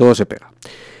 Todo se pega.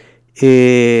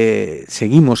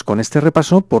 Seguimos con este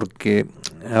repaso porque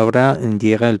ahora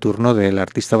llega el turno del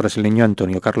artista brasileño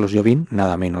Antônio Carlos Jobim,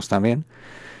 nada menos también,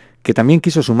 que también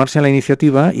quiso sumarse a la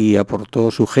iniciativa y aportó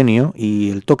su genio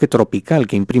y el toque tropical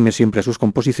que imprime siempre a sus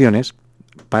composiciones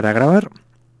para grabar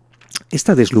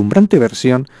esta deslumbrante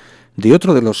versión de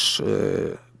otro de los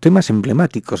temas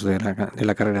emblemáticos de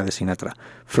la carrera de Sinatra,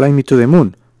 Fly Me to the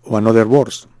Moon o Another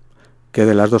Words, que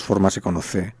de las dos formas se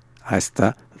conoce a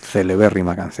esta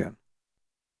celebérrima canción.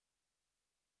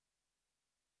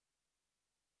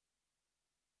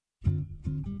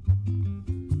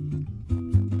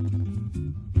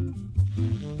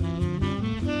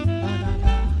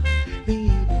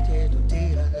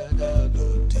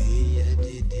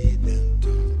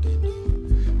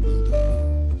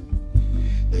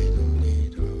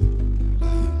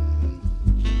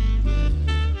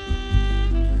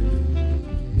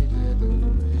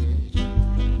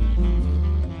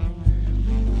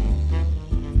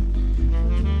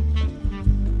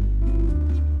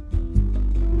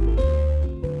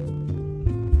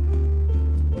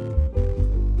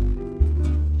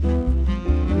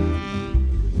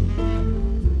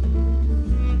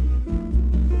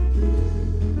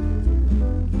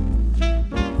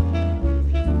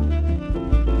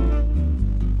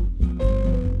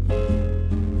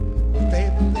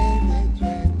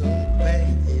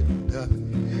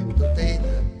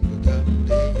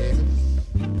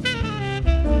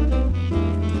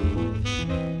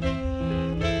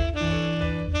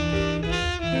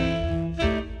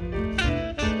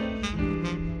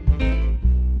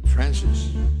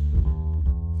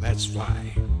 Let's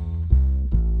fly.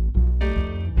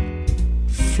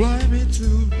 Fly me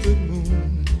to the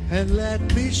moon and let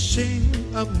me sing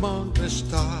among the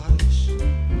stars.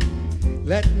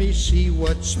 Let me see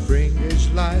what spring is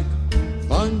like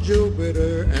on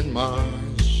Jupiter and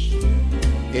Mars.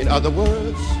 In other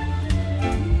words,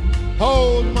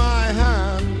 hold my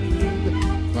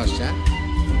hand. What's that?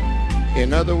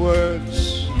 In other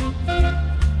words,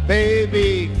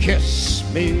 baby, kiss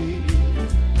me.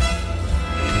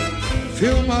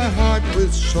 Fill my heart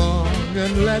with song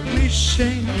and let me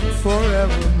sing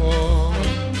forevermore.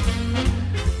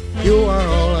 You are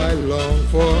all I long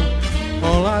for,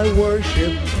 all I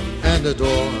worship and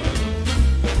adore.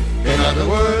 In other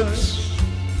words,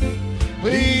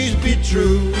 please be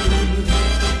true.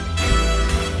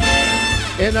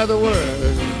 In other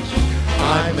words,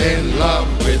 I'm in love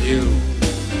with you.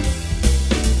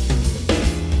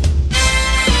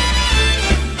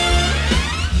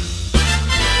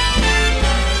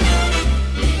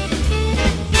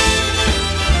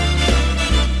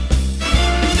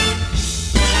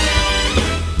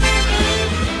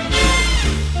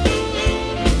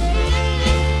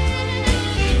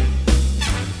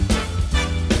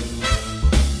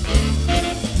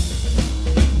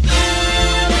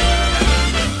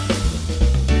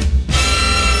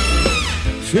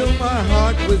 Fill my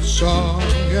heart with song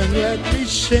and let me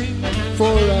sing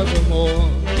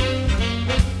forevermore.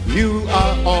 You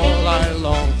are all I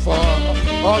long for,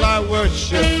 all I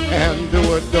worship and do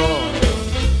adore.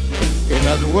 In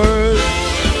other words,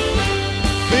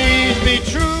 please be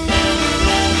true.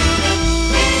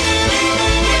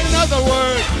 In other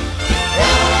words,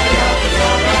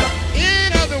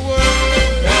 in other words,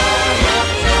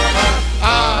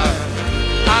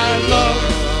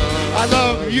 I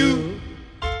love you.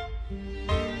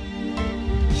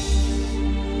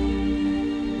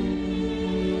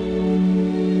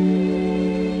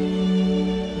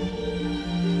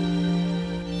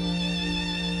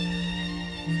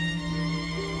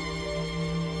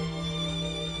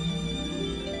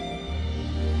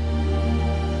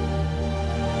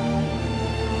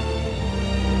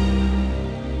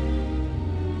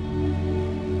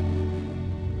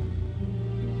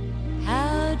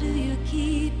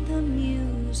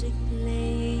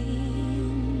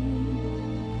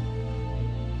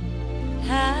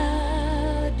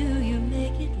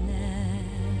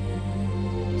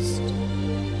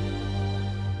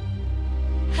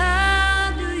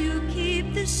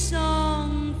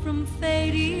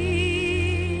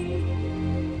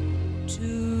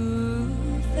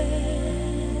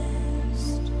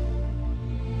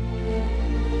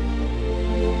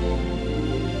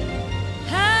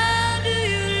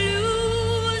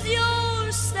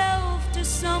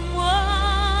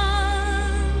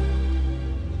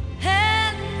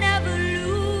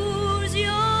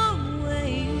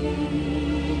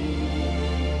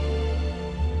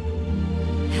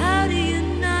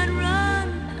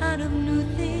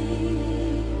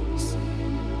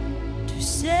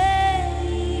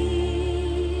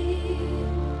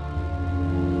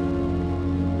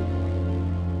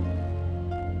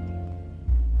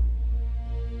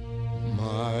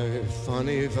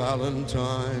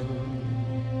 Valentine,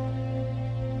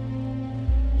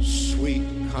 sweet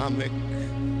comic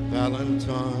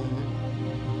Valentine,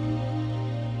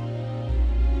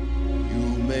 you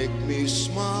make me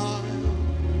smile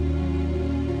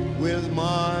with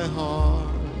my heart.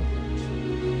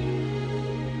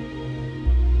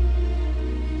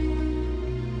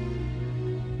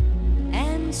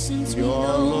 And since we Your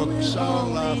know looks we're are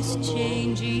always laughable,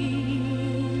 changing,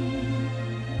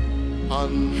 how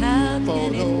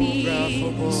can it be the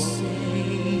unphotographable, same?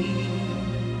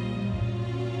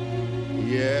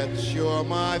 yet you're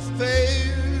my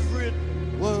favorite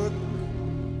work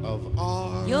of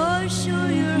art. You're sure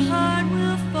your heart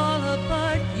will fall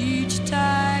apart each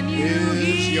time you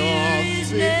Is hear your his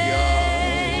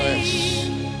figure less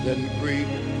name. than Greek?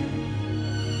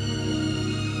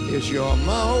 Is your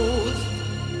mouth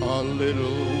a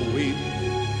little weak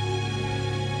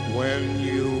when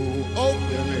you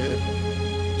open it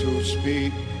to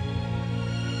speak?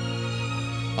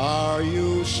 Are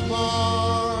you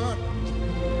smart?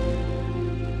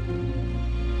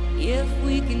 If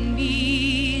we can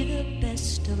be the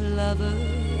best of lovers,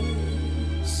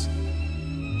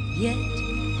 yet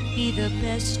be the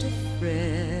best of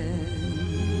friends.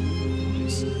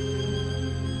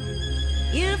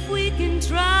 If we can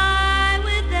try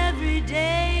with every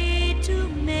day to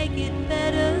make it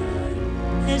better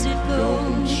as it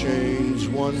Don't goes. change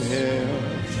one hair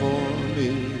for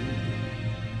me.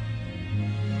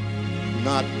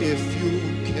 Not if you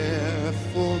care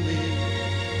for me.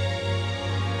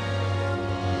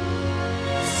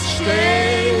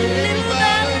 Stay, little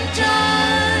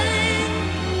Valentine.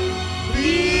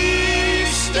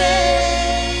 Please stay.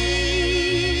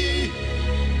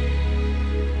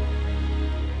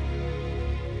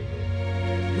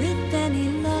 With any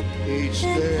luck, Each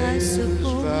then I day's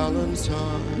suppose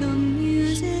Valentine. the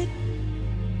music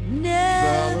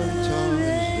never Valentine's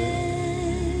Day.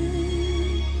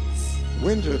 ends.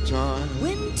 Wintertime,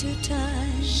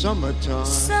 Wintertime, summertime,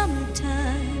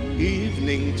 summertime,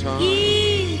 evening time,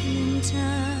 evening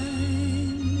time.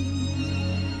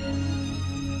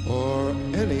 or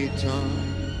any time.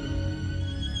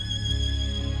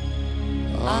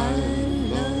 I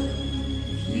love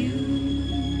you.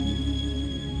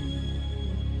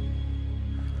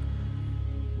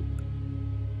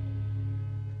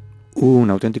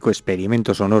 Un auténtico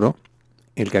experimento sonoro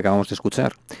el que acabamos de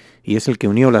escuchar, y es el que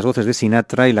unió las voces de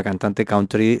Sinatra y la cantante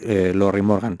country Lorrie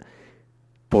Morgan,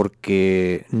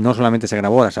 porque no solamente se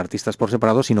grabó a las artistas por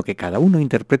separado, sino que cada uno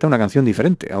interpreta una canción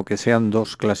diferente, aunque sean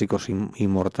dos clásicos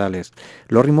inmortales.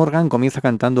 Lorrie Morgan comienza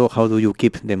cantando How Do You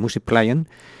Keep the Music Playing,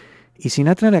 y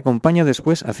Sinatra le acompaña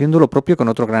después haciendo lo propio con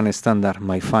otro gran estándar,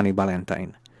 My Funny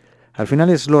Valentine. Al final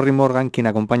es Lorrie Morgan quien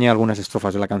acompaña algunas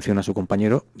estrofas de la canción a su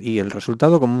compañero, y el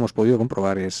resultado, como hemos podido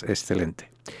comprobar, es excelente.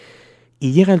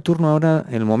 Y llega el turno ahora,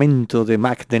 el momento de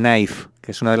Mac the Knife,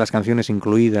 que es una de las canciones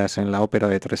incluidas en la ópera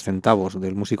de 3 centavos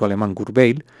del músico alemán Kurt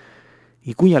Weill,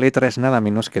 y cuya letra es nada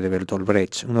menos que de Bertolt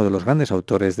Brecht, uno de los grandes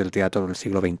autores del teatro del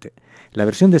siglo XX. La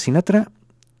versión de Sinatra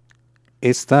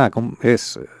es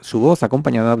su voz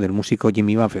acompañada del músico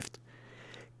Jimmy Buffett,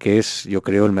 que es, yo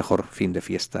creo, el mejor fin de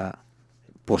fiesta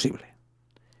posible.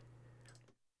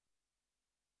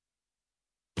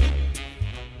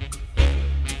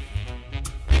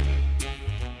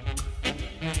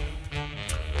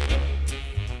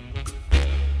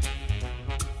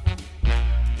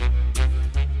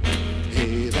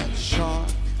 Hey, that shark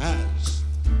has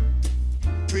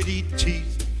pretty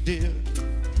teeth, dear,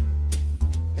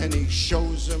 and he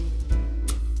shows them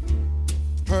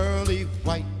pearly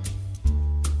white.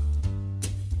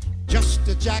 Just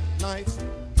a jackknife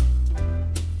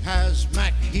has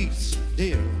Mac Heath,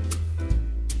 dear,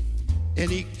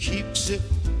 and he keeps it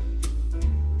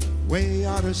way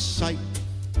out of sight.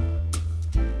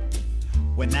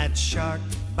 When that shark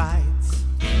bites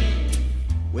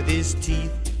with his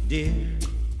teeth, dear,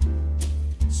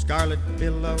 scarlet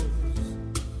billows,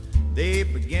 they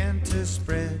begin to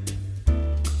spread.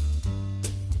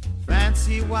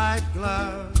 Fancy white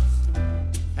gloves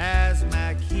has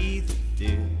Mac Heath,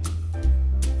 dear,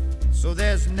 so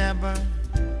there's never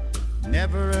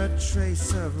a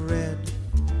trace of red.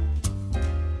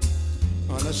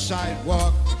 On a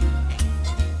sidewalk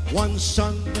one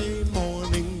Sunday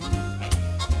morning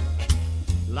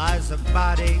Lies a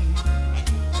body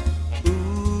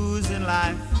oozing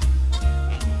life.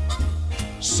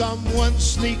 someone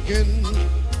sneaking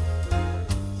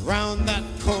round that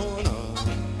corner.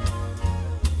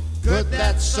 Could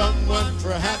that someone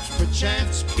perhaps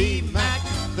perchance be Mac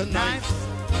the Knife?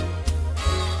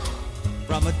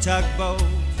 From a tugboat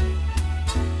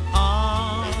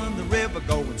on the river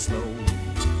going slow,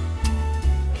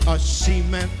 a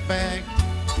cement bag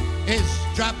is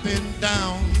dropping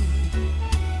down.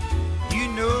 You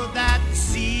know that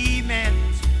cement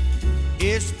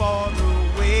is for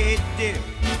the way dear.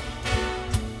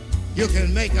 You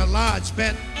can make a large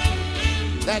bet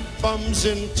that bum's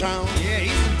in town. Yeah,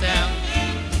 he's in town.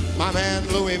 My man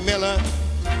Louis Miller,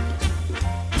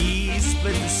 He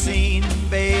split the scene,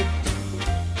 babe.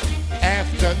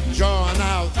 after drawing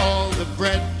out all the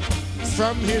bread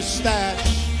from his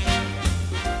stash.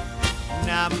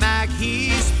 Now Mac, he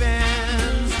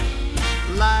spends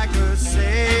like a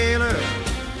sailor.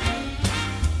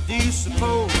 Do you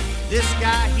suppose this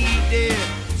guy, he did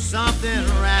something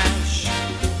rash?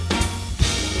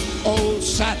 Old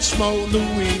Satchmo,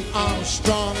 Louis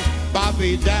Armstrong,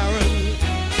 Bobby Darin,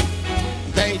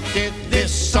 they did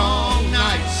this song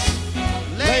nice.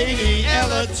 Lady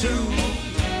Ella too.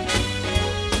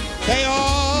 They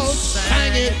all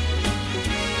sang it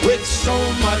with so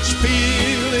much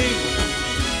feeling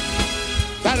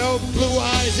that old Blue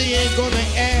Eyes, he ain't gonna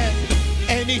add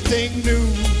anything new.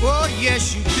 Oh,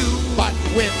 yes, you do. But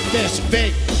with this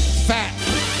big fat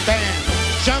band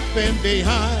jumping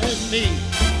behind me,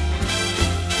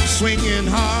 swinging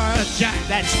hard jack,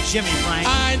 That's Jimmy Frank.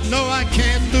 I know I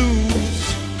can't lose.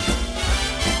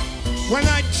 When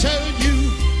I tell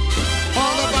you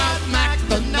all about Mac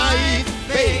the Knife,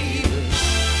 babe,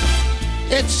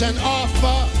 it's an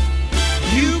offer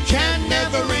you can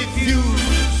never refuse.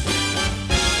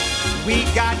 We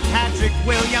got Patrick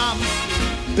Williams,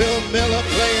 Bill Miller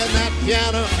playing that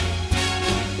piano,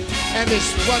 and this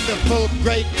wonderful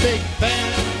great big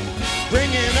band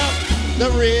bringing up the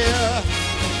rear.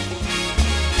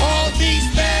 All these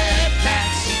bad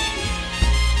cats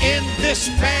in this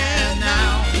band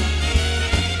now,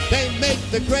 they make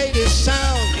the greatest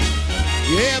sound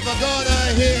you ever gonna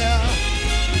hear.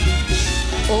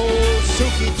 Oh,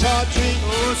 Suki Tawdry,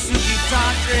 oh, Suki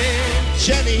Tawdry,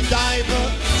 Jenny Diver,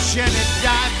 Jenny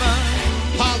Diver,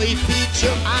 Polly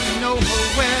Beecham, I know her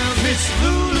well, Miss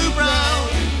Lulu Brown.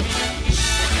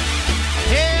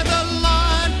 Hey, the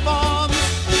line forms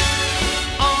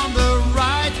on the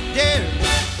right there.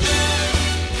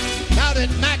 now that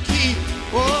Mackie,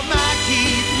 Oh,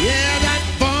 Mackie, yeah, that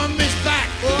bomb is back.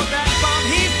 oh, that bomb,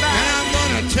 he's And back. I'm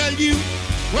gonna tell you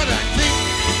what I think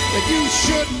that you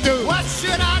should do. What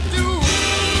should I do?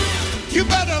 You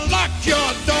better lock your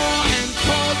door and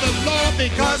call the law,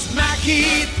 because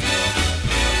Mackie,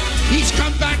 he's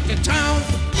come back to town.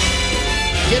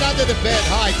 Get under the bed,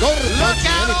 hide, go to the Look function,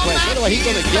 out, any place. Mackie, Anyway, he's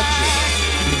gonna get you.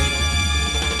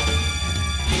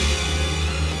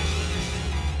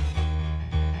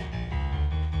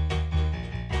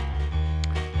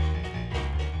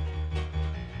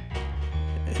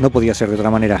 No podía ser de otra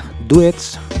manera.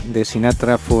 Duets de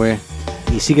Sinatra fue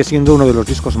y sigue siendo uno de los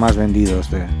discos más vendidos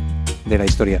de la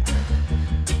historia.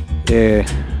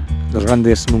 Los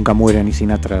grandes nunca mueren y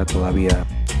Sinatra todavía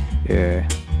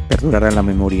perdurará en la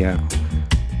memoria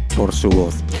por su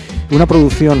voz. Una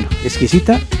producción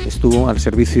exquisita, estuvo al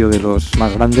servicio de los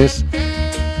más grandes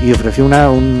y ofreció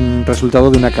un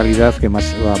resultado de una calidad que va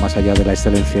más allá de la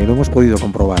excelencia, y lo hemos podido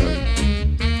comprobar hoy.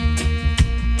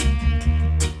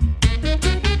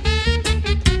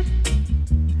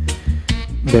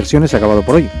 Versiones acabado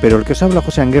por hoy, pero el que os habla,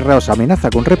 José Anguerra, os amenaza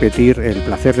con repetir el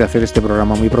placer de hacer este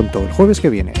programa muy pronto, el jueves que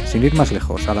viene, sin ir más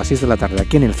lejos, a las 6 de la tarde,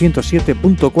 aquí en el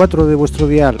 107.4 de vuestro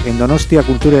dial, en Donostia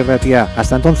Kultura Irratia.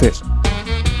 Hasta entonces.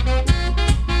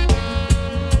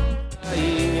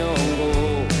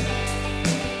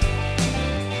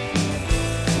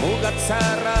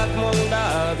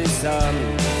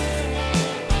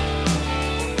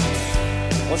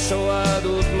 Osoa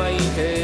dut maite